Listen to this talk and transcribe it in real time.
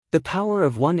The power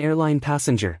of one airline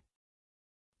passenger.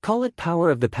 Call it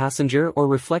power of the passenger or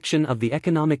reflection of the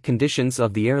economic conditions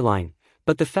of the airline,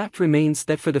 but the fact remains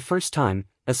that for the first time,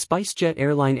 a SpiceJet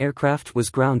airline aircraft was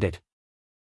grounded.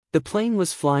 The plane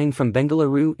was flying from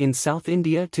Bengaluru in South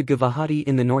India to Guwahati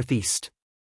in the northeast.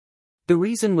 The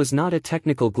reason was not a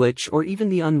technical glitch or even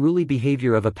the unruly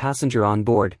behavior of a passenger on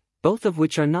board, both of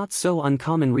which are not so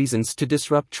uncommon reasons to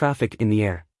disrupt traffic in the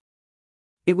air.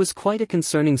 It was quite a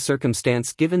concerning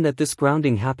circumstance given that this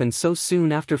grounding happened so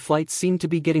soon after flights seemed to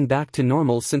be getting back to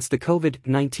normal since the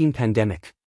COVID-19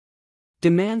 pandemic.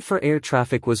 Demand for air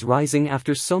traffic was rising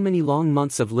after so many long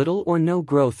months of little or no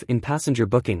growth in passenger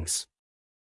bookings.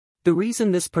 The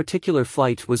reason this particular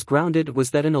flight was grounded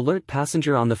was that an alert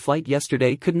passenger on the flight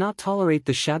yesterday could not tolerate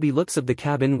the shabby looks of the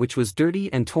cabin, which was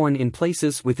dirty and torn in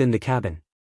places within the cabin.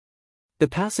 The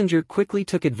passenger quickly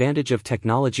took advantage of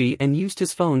technology and used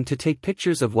his phone to take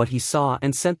pictures of what he saw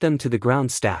and sent them to the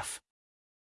ground staff.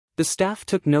 The staff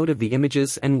took note of the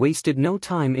images and wasted no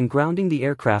time in grounding the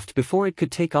aircraft before it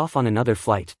could take off on another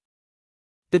flight.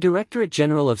 The Directorate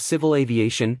General of Civil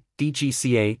Aviation,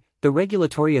 DGCA, the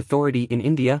regulatory authority in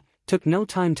India, took no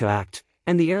time to act,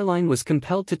 and the airline was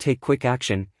compelled to take quick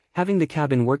action, having the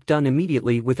cabin work done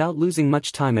immediately without losing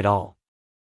much time at all.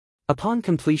 Upon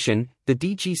completion, the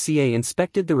DGCA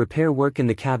inspected the repair work in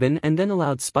the cabin and then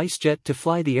allowed SpiceJet to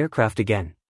fly the aircraft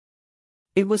again.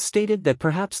 It was stated that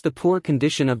perhaps the poor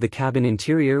condition of the cabin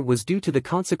interior was due to the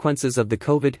consequences of the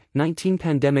COVID-19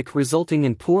 pandemic, resulting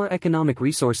in poor economic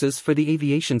resources for the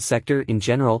aviation sector in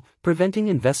general, preventing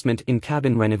investment in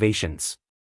cabin renovations.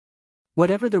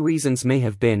 Whatever the reasons may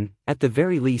have been, at the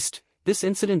very least, this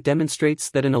incident demonstrates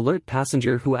that an alert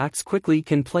passenger who acts quickly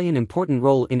can play an important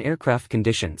role in aircraft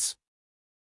conditions.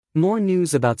 More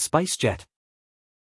news about SpiceJet.